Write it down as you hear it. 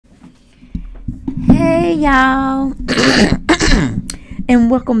Hey y'all.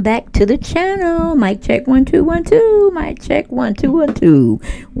 And welcome back to the channel. Mic check 1 2 1 2. Mic check 1 2 1 2.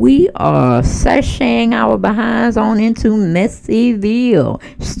 We are sashaying our behinds on into Messyville.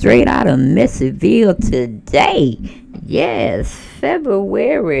 Straight out of Messyville today. Yes,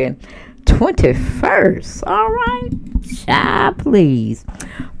 February 21st. Alright. Child, please.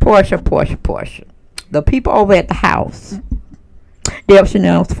 Porsha. The people over at the house. Deb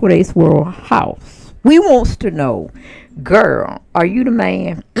Chanel's 4 Days World House. We wants to know, girl, are you the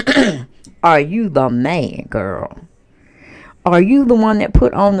man? Are you the man, girl? Are you the one that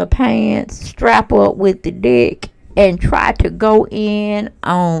put on the pants, strap up with the dick, and try to go in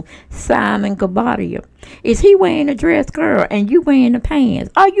on Simon Gabadia? Is he wearing a dress, girl, and you wearing the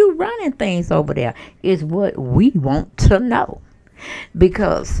pants? Are you running things over there? Is what we want to know.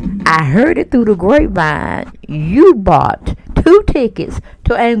 Because I heard it through the grapevine, you bought 2 tickets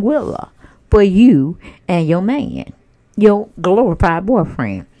to Anguilla for you and your man, your glorified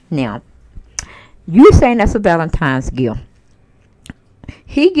boyfriend. Now, you saying that's a Valentine's gift.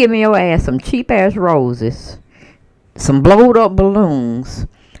 He giving your ass some cheap ass roses, some blowed up balloons.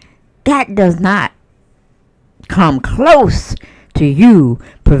 That does not come close to you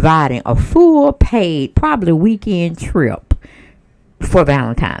providing a full paid, probably weekend trip for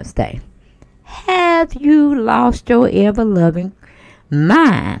Valentine's Day. Have you lost your ever-loving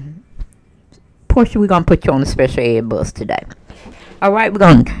mind? Porsha, we're going to put you on the special ed bus today. Alright, we're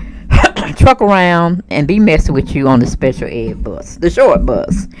going to truck around and be messing with you on the special ed bus. The short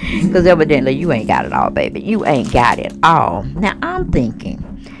bus. Because evidently you ain't got it all, baby. You ain't got it all. Now, I'm thinking,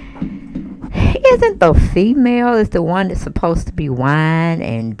 isn't the female is the one that's supposed to be wine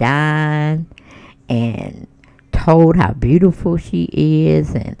and dine and told how beautiful she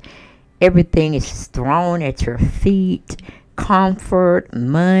is, and everything is thrown at your feet? Comfort,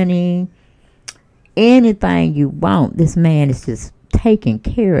 money, anything you want. This man is just taking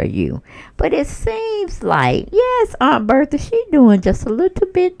care of you. But it seems like, yes, Aunt Bertha, she doing just a little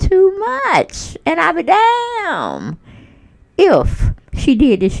bit too much. And I be damn if she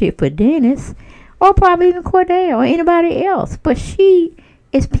did this shit for Dennis, or probably even Cordell, or anybody else. But she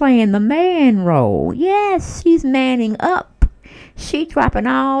is playing the man role. Yes, she's manning up. She dropping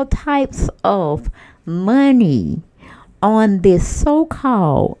all types of money on this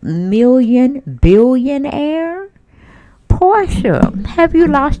so-called billionaire. Porsha, have you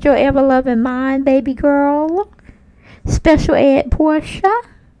lost your ever-loving mind, baby girl? Special ed Porsha?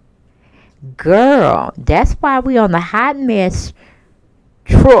 Girl, that's why we on the hot mess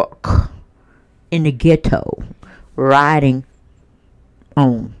truck in the ghetto, riding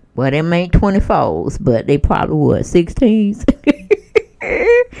on, well, them ain't 24s, but they probably was 16s.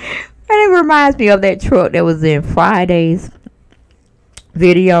 And it reminds me of that truck that was in Friday's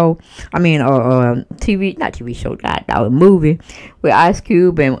video. I mean, TV, not TV show, movie with Ice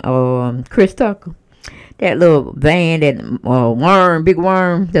Cube and Chris Tucker. That little van, that big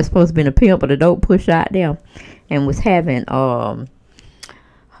worm that's supposed to be in a pimp, but a dope push out there, and was having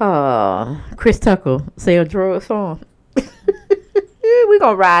Chris Tucker sell drugs for him. We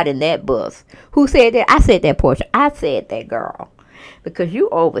gonna ride in that bus. Who said that? I said that, Porsha. I said that, girl. Because you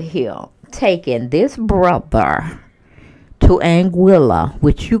over here taking this brother to Anguilla,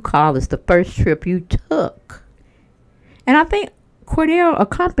 which you call is the first trip you took. And I think Cordell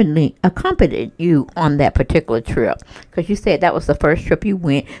accompanied you on that particular trip. Because you said that was the first trip you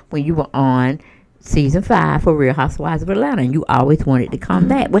went when you were on season 5 for Real Housewives of Atlanta, and you always wanted to come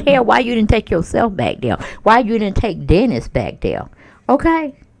back. Well, hell, why you didn't take yourself back there? Why you didn't take Dennis back there?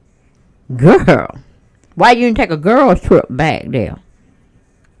 Okay, girl, why you didn't take a girl's trip back there?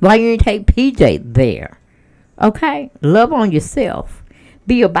 Why you didn't take PJ there? Okay, love on yourself.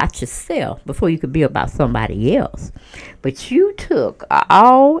 Be about yourself before you could be about somebody else. But you took an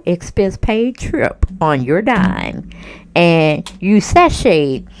all expense paid trip on your dime, and you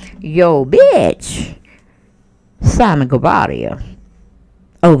sashayed your bitch Simon Gabadia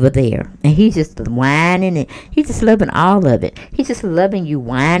over there, and he's just whining, and he's just loving all of it. He's just loving you,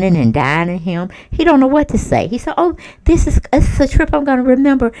 whining and dining him. He don't know what to say. He said, oh, this is a trip I'm going to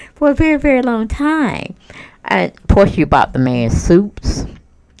remember for a very, very long time. And of course, you bought the man suits.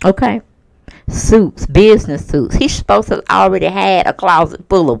 Okay, suits, business suits. He's supposed to have already had a closet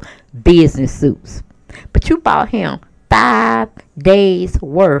full of business suits, but you bought him 5 days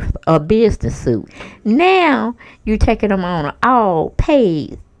worth of business suit. Now you're taking him on an all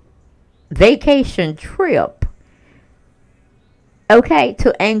paid vacation trip, okay,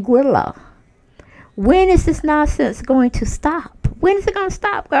 to Anguilla. When is this nonsense going to stop? When is it going to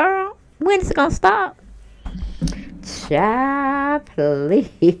stop, girl? When is it going to stop? Child,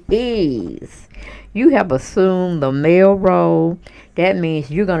 please. You have assumed the male role. That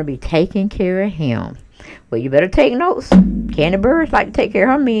means you're going to be taking care of him. Well, you better take notes. Kandiburruss like to take care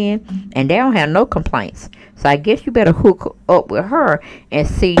of her men, and they don't have no complaints. So I guess you better hook up with her and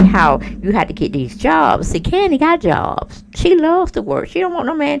see how you have to get these jobs. See, Kandi got jobs. She loves to work. She don't want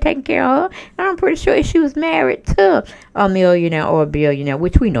no man taking care of her. And I'm pretty sure if she was married to a millionaire or a billionaire,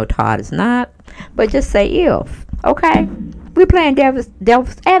 which we know Todd is not, but just say if, okay? We're playing devil's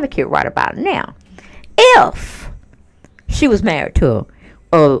advocate right about now. If she was married to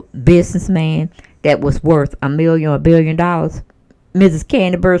a businessman that was worth $1 million or $1 billion, Mrs.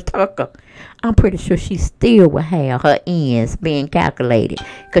 Kandiburruss Tucker, I'm pretty sure she still will have her ends being calculated,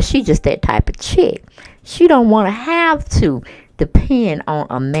 because she just that type of chick. She don't want to have to depend on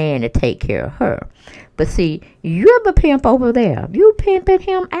a man to take care of her. But see, you're the pimp over there. You pimping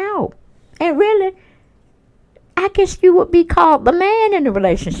him out. And really, I guess you would be called the man in the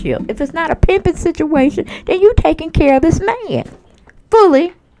relationship. If it's not a pimping situation, then you taking care of this man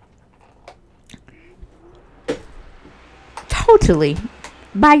fully, totally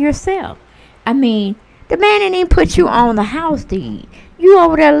by yourself. I mean, the man didn't even put you on the house deed. You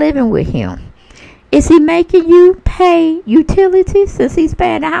over there living with him. Is he making you pay utilities since he's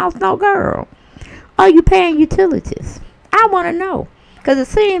paying the house? No, girl. Are you paying utilities? I want to know, because it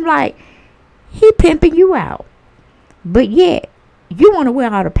seems like he pimping you out. But yet, you want to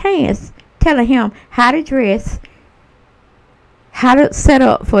wear all the pants, telling him how to dress, how to set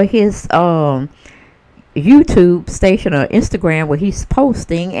up for his YouTube station or Instagram where he's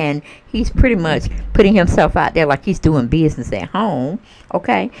posting, and he's pretty much putting himself out there like he's doing business at home,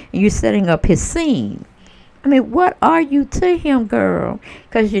 okay? And you're setting up his scene. I mean, what are you to him, girl?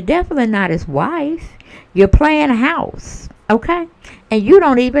 Because you're definitely not his wife. You're playing house, okay? And you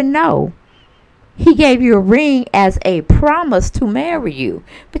don't even know. He gave you a ring as a promise to marry you,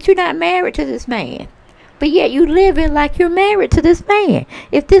 but you're not married to this man. But yet you living like you're married to this man.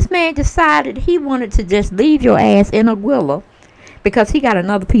 If this man decided he wanted to just leave your ass in a willow because he got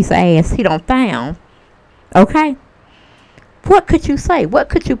another piece of ass he don't found, okay? What could you say? What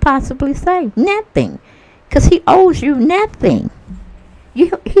could you possibly say? Nothing. Because he owes you nothing. He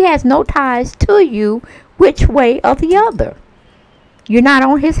has no ties to you which way or the other. You're not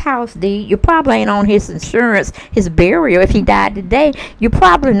on his house deed. You probably ain't on his insurance, his burial. If he died today, you're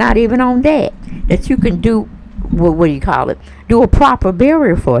probably not even on that. That you can do, what do you call it? Do a proper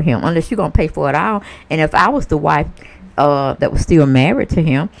burial for him, unless you're going to pay for it all. And if I was the wife that was still married to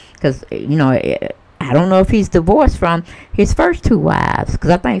him, because, you know, I don't know if he's divorced from his first two wives, because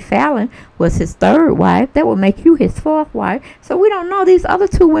I think Fallon was his third wife. That would make you his fourth wife. So we don't know. These other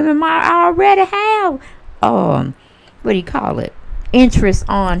two women might already have, what do you call it? Interest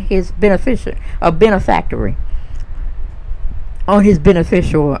on his benefactory, on his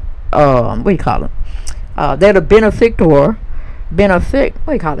beneficial, what do you call it? They're the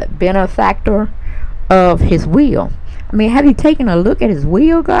benefactor of his will. I mean, have you taken a look at his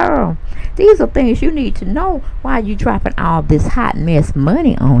will, girl? These are things you need to know. Why are you dropping all this hot mess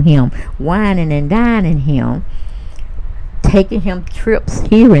money on him, whining and dining him, taking him trips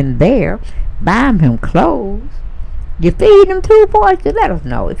here and there, buying him clothes? You feed them too, boys? Just let us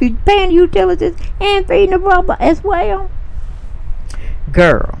know. If you're paying utilities and feeding the brother as well.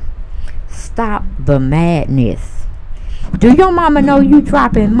 Girl, stop the madness. Do your mama know you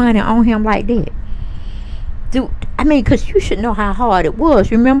dropping money on him like that? Because you should know how hard it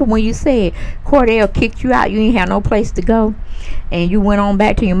was. Remember when you said Cordell kicked you out, you ain't have no place to go, and you went on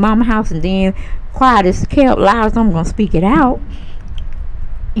back to your mama's house, and then quiet as kept, loud as I'm going to speak it out.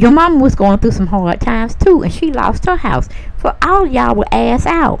 Your mama was going through some hard times too, and she lost her house. For all y'all were ass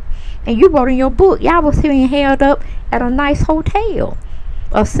out. And you wrote in your book, y'all was being held up at a nice hotel.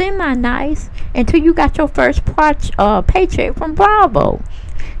 Or semi-nice, until you got your first paycheck from Bravo.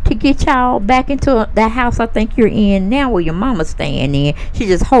 To get y'all back into that house I think you're in now, where your mama's staying in. She's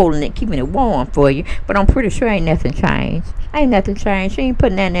just holding it, keeping it warm for you. But I'm pretty sure ain't nothing changed. Ain't nothing changed. She ain't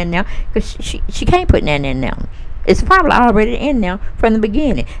putting that in there, because she can't put that in there. It's probably already in there from the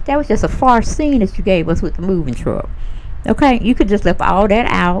beginning. That was just a farce scene that you gave us with the moving truck. Okay, you could just left all that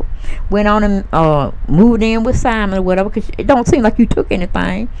out, went on and moved in with Simon or whatever, because it don't seem like you took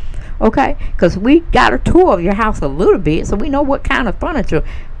anything. Okay, because we got a tour of your house a little bit, so we know what kind of furniture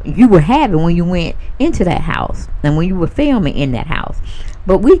you were having when you went into that house and when you were filming in that house.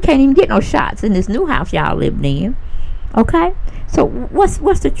 But we can't even get no shots in this new house y'all lived in. Okay, so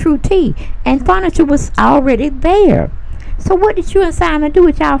what's the true tea? And furniture was already there. So what did you and Simon do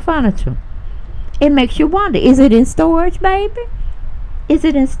with y'all furniture? It makes you wonder, is it in storage, baby? Is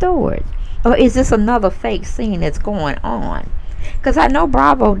it in storage? Or is this another fake scene that's going on? Because I know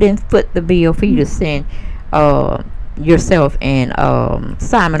Bravo didn't foot the bill for you to send yourself and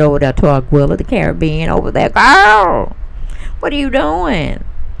Simon over there to Aguila, the Caribbean over there. Girl, what are you doing?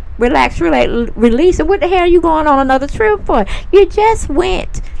 Relax, release. And what the hell are you going on another trip for? You just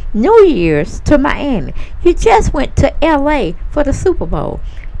went New Year's to Miami. You just went to LA for the Super Bowl.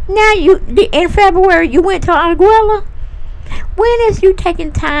 Now in February you went to Aguila. When is you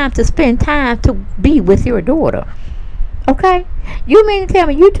taking time to spend time to be with your daughter? Okay? You mean to tell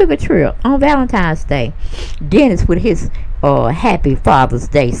me you took a trip on Valentine's Day? Dennis, with his happy Father's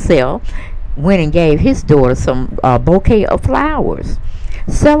Day self, went and gave his daughter some bouquet of flowers,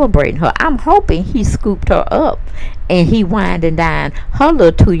 celebrating her. I'm hoping he scooped her up and he wined and dined her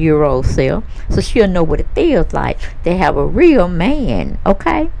little 2-year-old self, so she'll know what it feels like to have a real man.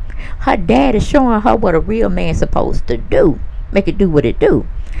 Okay? Her dad is showing her what a real man's supposed to do. Make it do what it do.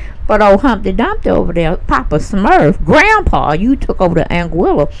 But old Humpty Dumpty over there, Papa Smurf, Grandpa, you took over to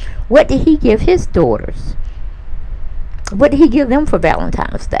Anguilla. What did he give his daughters? What did he give them for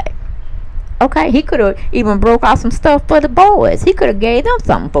Valentine's Day? Okay, he could have even broke out some stuff for the boys. He could have gave them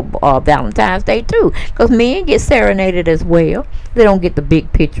something for Valentine's Day too. Because men get serenaded as well. They don't get the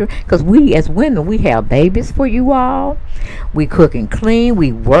big picture. Because we as women, we have babies for you all. We cook and clean.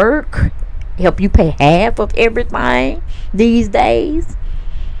 We work. Help you pay half of everything these days.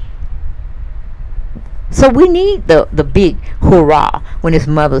 So we need the big hurrah when it's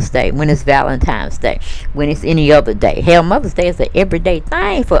Mother's Day, when it's Valentine's Day, when it's any other day. Hell, Mother's Day is an everyday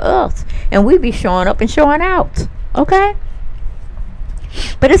thing for us. And we be showing up and showing out. Okay?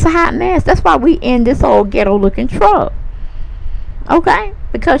 But it's a hot mess. That's why we in this old ghetto looking truck. Okay?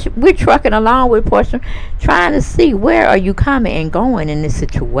 Because we're trucking along with Porsha, trying to see where are you coming and going in this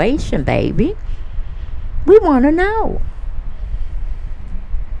situation, baby. We want to know.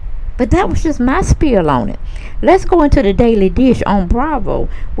 But that was just my spiel on it. Let's go into the Daily Dish on Bravo,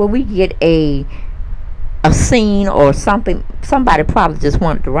 where we get a scene or something. Somebody probably just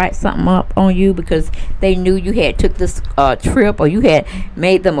wanted to write something up on you because they knew you had took this trip, or you had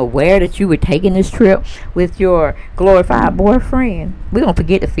made them aware that you were taking this trip with your glorified boyfriend. We're going to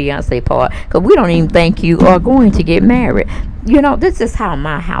forget the fiance part because we don't even think you are going to get married. You know, this is how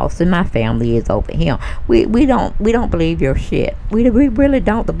my house and my family is over here. We don't believe your shit. We really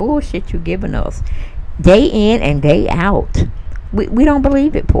don't. The bullshit you're giving us day in and day out. We don't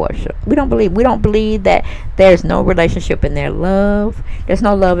believe it, Porsha. We don't believe that there's no relationship in their love. There's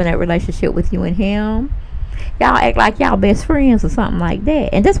no love in that relationship with you and him. Y'all act like y'all best friends or something like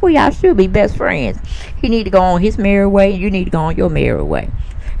that. And that's where y'all should be, best friends. He need to go on his merry way, and you need to go on your merry way.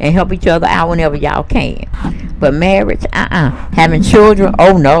 And help each other out whenever y'all can. But marriage, having children,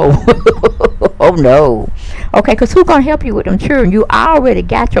 oh no. Oh no. Okay, because who's going to help you with them children? You already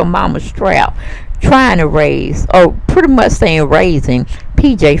got your mama strapped, trying to raise, or pretty much saying raising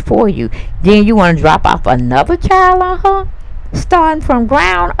PJ for you. Then you want to drop off another child on her, starting from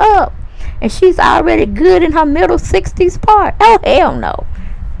ground up, and she's already good in her middle 60s part. Oh hell no.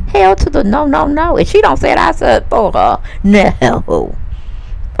 Hell to the no. And she don't say it, I said for her. No.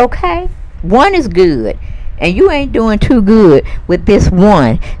 Okay, one is good, and you ain't doing too good with this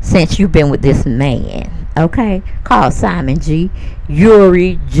one since you've been with this man. Okay, called Simon G,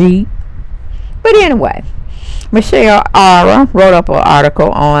 Yuri G. But anyway, Michelle Ara wrote up an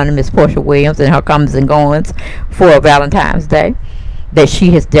article on Miss Porsha Williams and her comings and goings for Valentine's Day that she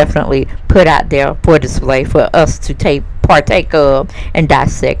has definitely put out there for display for us to partake of and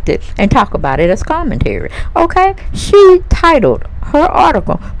dissect it and talk about it as commentary. Okay, she titled her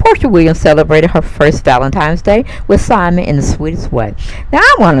article, Porsha Williams celebrated her first Valentine's Day with Simon in the sweetest way. Now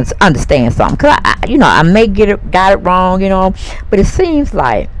I want to understand something, because I may got it wrong, but it seems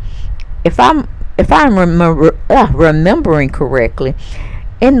like if I'm remembering correctly,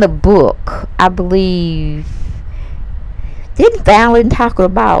 in the book, I believe, didn't Fallon talk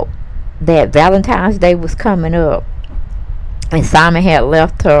about that Valentine's Day was coming up, and Simon had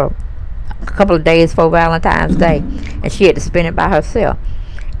left her a couple of days before Valentine's Day, and she had to spend it by herself?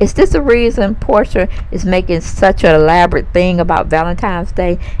 Is this the reason Porsha is making such an elaborate thing about Valentine's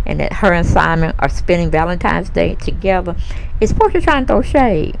Day, and that her and Simon are spending Valentine's Day together? Is Porsha trying to throw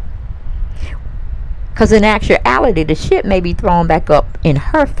shade? Because in actuality, the shit may be thrown back up in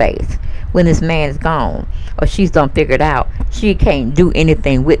her face when this man is gone, or she's done figured out she can't do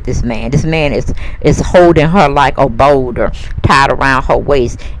anything with this man. This man is holding her like a boulder tied around her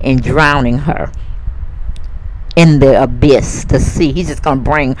waist and drowning her in the abyss to see. He's just going to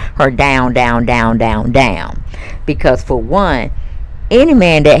bring her down. Because for one, Any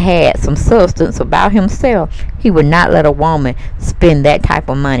man that had some substance about himself, he would not let a woman spend that type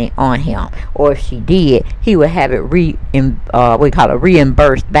of money on him. Or if she did, he would have it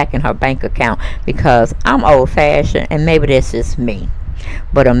reimbursed back in her bank account. Because I'm old-fashioned, and maybe that's just me.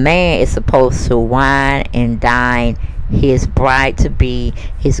 But a man is supposed to wine and dine his bride-to-be,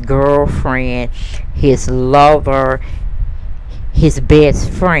 his girlfriend, his lover, his best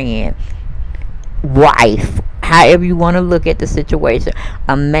friend, wife, however you want to look at the situation.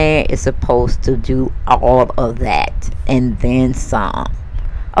 A man is supposed to do all of that and then some.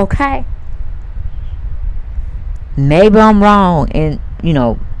 Okay? Maybe I'm wrong in,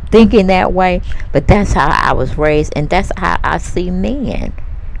 thinking that way, but that's how I was raised, and that's how I see men.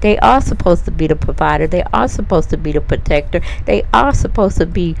 They are supposed to be the provider. They are supposed to be the protector. They are supposed to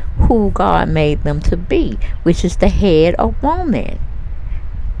be who God made them to be, which is the head of woman.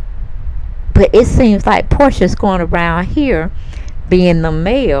 But it seems like Porsha's going around here being the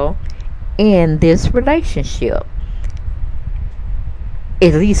male in this relationship.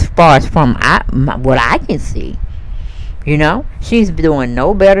 At least far as from what I can see. She's doing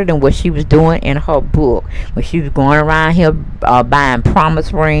no better than what she was doing in her book, when she was going around here buying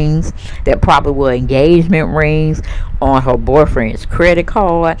promise rings that probably were engagement rings on her boyfriend's credit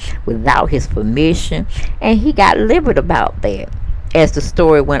card without his permission, and he got livid about that as the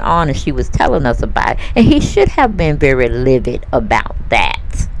story went on and she was telling us about it. And he should have been very livid about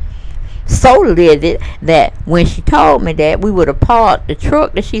that. So livid that when she told me that, we would have parked the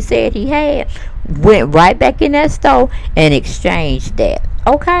truck that she said he had, went right back in that store and exchanged that.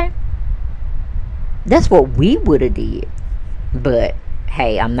 Okay? That's what we would have did. But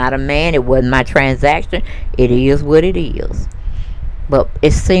hey, I'm not a man. It wasn't my transaction. It is what it is. But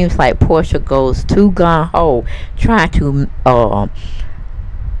it seems like Porsha goes too gung-ho trying to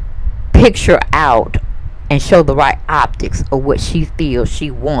picture out and show the right optics of what she feels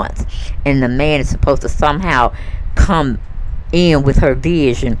she wants, and the man is supposed to somehow come in with her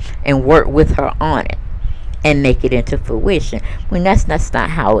vision and work with her on it and make it into fruition, when that's not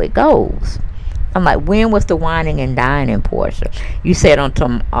how it goes. I'm like, when was the whining and dining, Porsha? You said on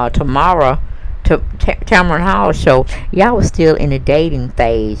Tamara Tamron Hall show, y'all was still in the dating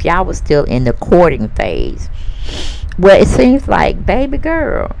phase, y'all was still in the courting phase. Well, it seems like, baby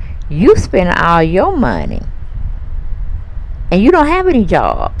girl, you spending all your money and you don't have any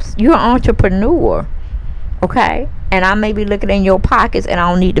jobs. You're an entrepreneur, okay? And I may be looking in your pockets and I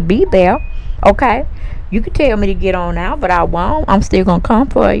don't need to be there, okay? You can tell me to get on out, but I won't. I'm still gonna come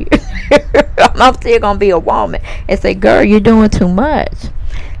for you. I'm still gonna be a woman and say, girl, you're doing too much.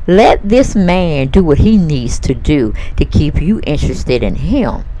 Let this man do what he needs to do to keep you interested in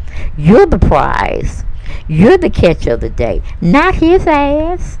him. You're the prize. You're the catch of the day, not his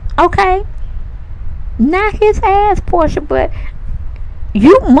ass. Okay? Not his ass, Porsha, but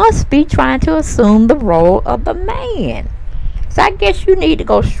you must be trying to assume the role of the man. So I guess you need to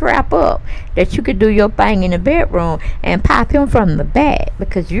go strap up that you could do your thing in the bedroom and pop him from the back,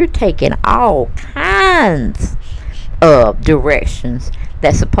 because you're taking all kinds of directions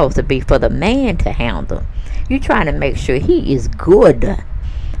that's supposed to be for the man to handle. You're trying to make sure he is good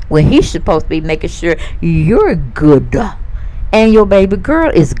when he's supposed to be making sure you're good and your baby girl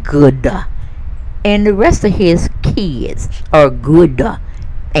is good and the rest of his kids are good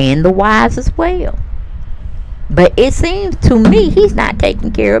and the wives as well. But it seems to me he's not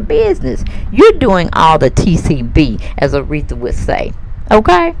taking care of business. You're doing all the TCB, as Aretha would say.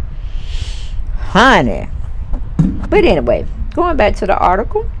 Okay? Honey. But anyway, going back to the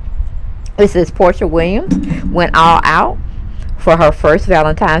article, it says Porsha Williams went all out for her first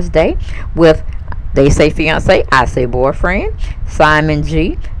Valentine's Day with, they say fiance, I say boyfriend, Simon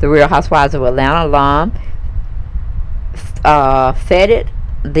G, the Real Housewives of Atlanta alum, feted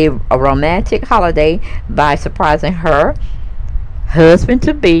the romantic holiday by surprising her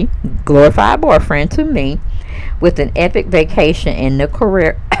husband-to-be, glorified boyfriend to me, with an epic vacation in the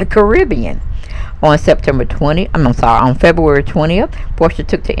Caribbean. On February 20th, Porsha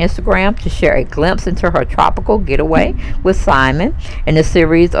took to Instagram to share a glimpse into her tropical getaway with Simon in a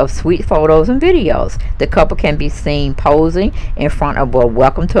series of sweet photos and videos. The couple can be seen posing in front of a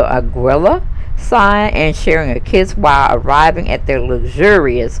welcome to Agrilla sign and sharing a kiss while arriving at their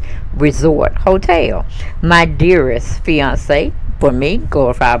luxurious resort hotel. My dearest fiance, for me,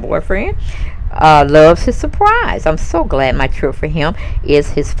 glorified boyfriend, loves his surprise. I'm so glad my trip for him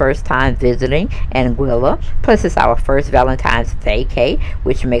is his first time visiting Anguilla. Plus, it's our first Valentine's vacay,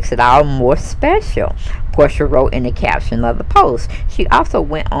 which makes it all more special, Porsha wrote in the caption of the post. She also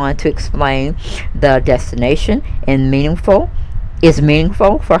went on to explain the destination in meaningful is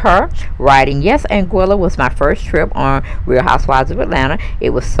meaningful for her. Writing Yes Anguilla was my first trip on Real Housewives of Atlanta. It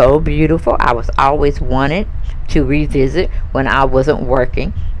was so beautiful. I was always wanted to revisit when I wasn't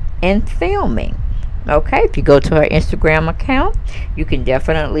working and filming. Okay, if you go to her Instagram account, you can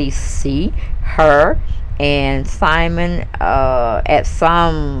definitely see her and Simon at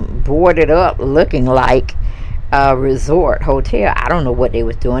some boarded up looking like a resort hotel. I don't know what they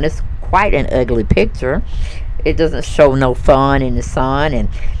was doing. It's quite an ugly picture. It doesn't show no fun in the sun and,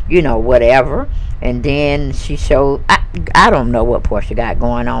 you know, whatever. And then she showed, I don't know what Porsha got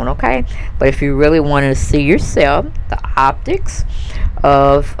going on, okay? But if you really want to see yourself, the optics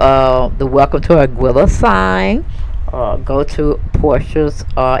of the Welcome to Anguilla sign, go to Porsha's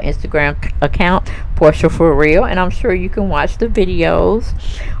Instagram account, Porsha for Real, and I'm sure you can watch the videos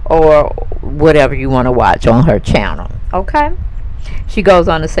or whatever you want to watch on her channel, okay? She goes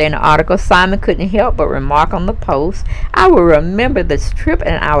on to say in the article, Simon couldn't help but remark on the post, I will remember this trip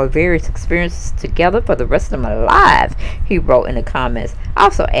and our various experiences together for the rest of my life, he wrote in the comments.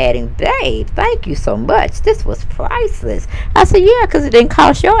 Also adding, babe, thank you so much. This was priceless. I said, yeah, because it didn't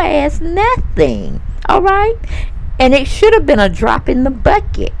cost your ass nothing. All right? And it should have been a drop in the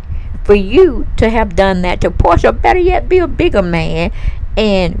bucket for you to have done that to Porsha. Better yet, be a bigger man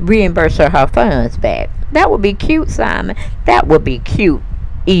and reimburse her funds back. That would be cute, Simon. That would be cute,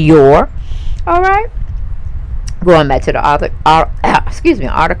 Eeyore. All right. Going back to the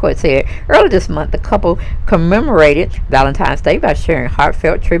article, it said, earlier this month, the couple commemorated Valentine's Day by sharing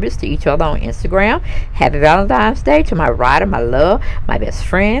heartfelt tributes to each other on Instagram. Happy Valentine's Day to my rider, my love, my best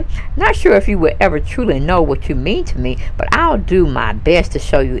friend. Not sure if you will ever truly know what you mean to me, but I'll do my best to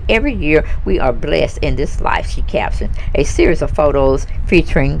show you every year we are blessed in this life, she captioned a series of photos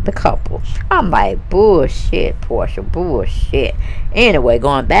featuring the couple. I'm like, bullshit, Porsha, bullshit. Anyway,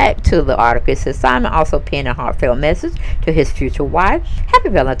 going back to the article, it says Simon also penned a heartfelt message to his future wife. Happy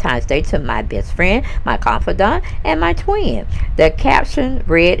Valentine's Day to my best friend, my confidant, and my twin. The caption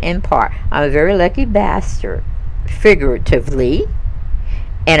read in part, I'm a very lucky bastard, figuratively,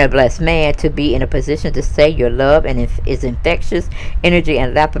 and a blessed man to be in a position to say your love and is infectious energy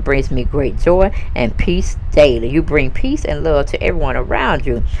and laughter brings me great joy and peace daily. You bring peace and love to everyone around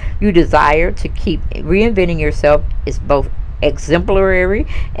you. You desire to keep reinventing yourself is both exemplary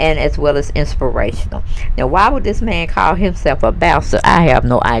and as well as inspirational. Now, why would this man call himself a bastard? I have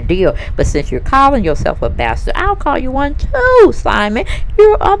no idea, but since you're calling yourself a bastard, I'll call you one too, Simon.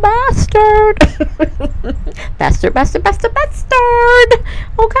 You're a bastard. Bastard, bastard, bastard, bastard.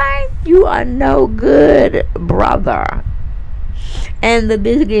 Okay, you are no good, brother, and the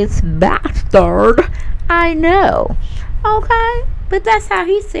biggest bastard I know. Okay, but that's how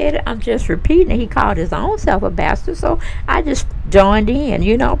he said it. I'm just repeating it. He called his own self a bastard, so I just joined in,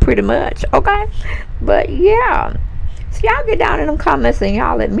 you know, pretty much. Okay, but yeah, so y'all get down in them comments and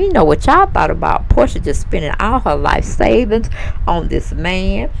y'all let me know what y'all thought about Porsha just spending all her life savings on this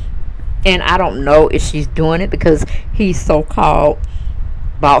man. And I don't know if she's doing it because he's so-called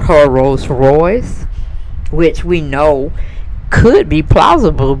bought her a Rolls Royce, which we know could be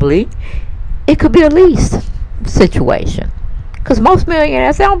plausibly, it could be a lease situation, because most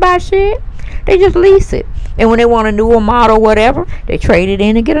millionaires, they don't buy shit, they just lease it, and when they want a newer model, whatever, they trade it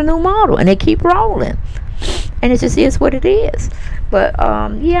in and get a new model, and they keep rolling, and it just is what it is. But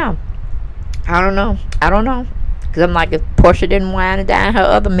yeah, I don't know, because I'm like, if Porsha didn't wine and dine her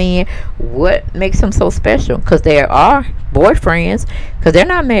other men, what makes him so special? Because they are boyfriends, because they're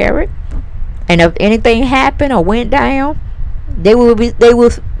not married, and if anything happened or went down, they will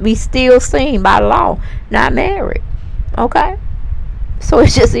be still seen by law not married. Okay, so it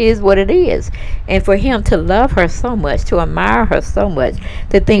just is what it is. And for him to love her so much, to admire her so much,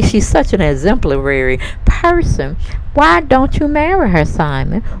 to think she's such an exemplary person, why don't you marry her,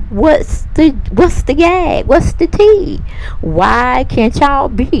 Simon? What's the gag? What's the tea? Why can't y'all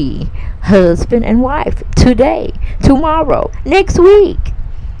be husband and wife today, tomorrow, next week?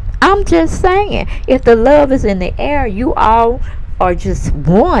 I'm just saying, if the love is in the air, you all are just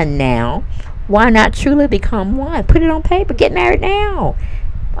one now. Why not truly become one? Put it on paper. Get married now.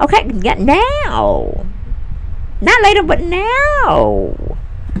 Okay, get now. Not later, but now.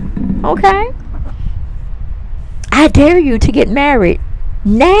 Okay? I dare you to get married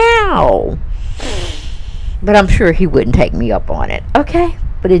now. But I'm sure he wouldn't take me up on it. Okay?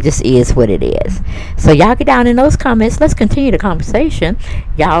 But it just is what it is. So y'all get down in those comments. Let's continue the conversation.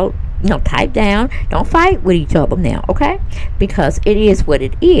 Y'all, type down. Don't fight with each other now, okay? Because it is what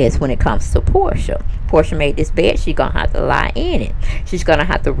it is when it comes to Porsha. Porsha made this bed. She's going to have to lie in it. She's going to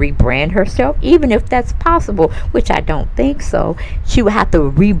have to rebrand herself, even if that's possible, which I don't think so. She would have to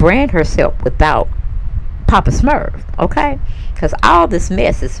rebrand herself without Papa Smurf, okay? Because all this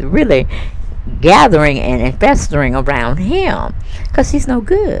mess is really gathering and festering around him. Because he's no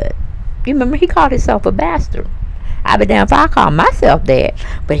good. You remember, he called himself a bastard. I'd be damned if I call myself that.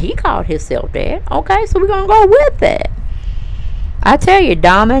 But he called himself that. Okay, so we're going to go with it. I tell you,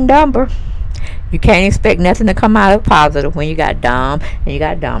 dumb and dumber. You can't expect nothing to come out of positive when you got dumb and you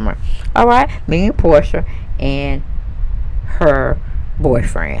got dumber. Alright, me and Porsha and her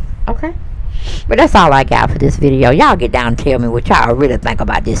boyfriend. Okay? But that's all I got for this video. Y'all get down and tell me what y'all really think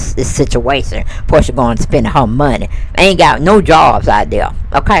about this situation. Porsha going to spend her money. Ain't got no jobs out there.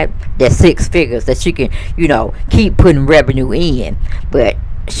 Okay? There's 6 figures that she can, you know, keep putting revenue in. But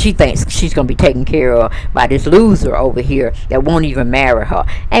she thinks she's going to be taken care of by this loser over here that won't even marry her.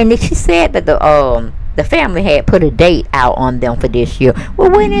 And she said that the family had put a date out on them for this year. Well,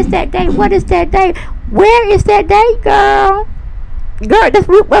 when is that date? What is that date? Where is that date, girl? Girl,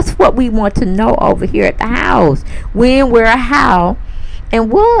 that's what we want to know over here at the house. When, where, how,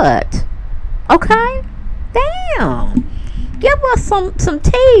 and what. Okay? Damn. Give us some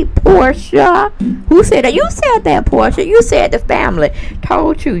tea, Porsha. Who said that? You said that, Porsha. You said the family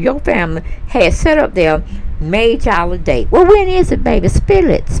told you your family had set up there, made y'all a date. Well, when is it, baby? Spill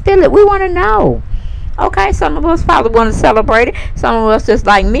it. Spill it. We want to know. Okay, some of us probably want to celebrate it. Some of us, just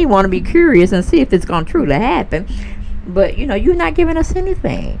like me, want to be curious and see if it's going to truly happen. But, you know, you're not giving us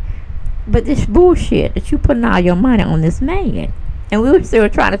anything. But this bullshit that you putting all your money on this man. And we were still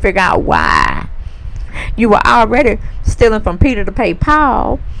trying to figure out why. You were already stealing from Peter to pay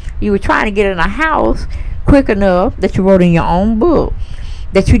Paul. You were trying to get in a house quick enough that you wrote in your own book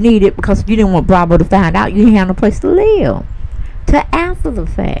that you needed because you didn't want Bravo to find out you didn't have no place to live. Till after the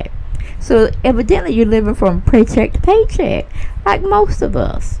fact. So evidently you're living from paycheck to paycheck. Like most of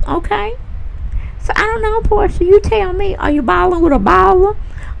us. Okay? So I don't know, Porsha. You tell me. Are you balling with a baller? Or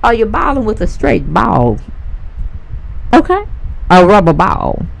are you balling with a straight ball? Okay? A rubber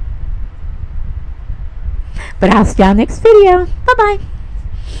ball. But I'll see y'all next video. Bye-bye.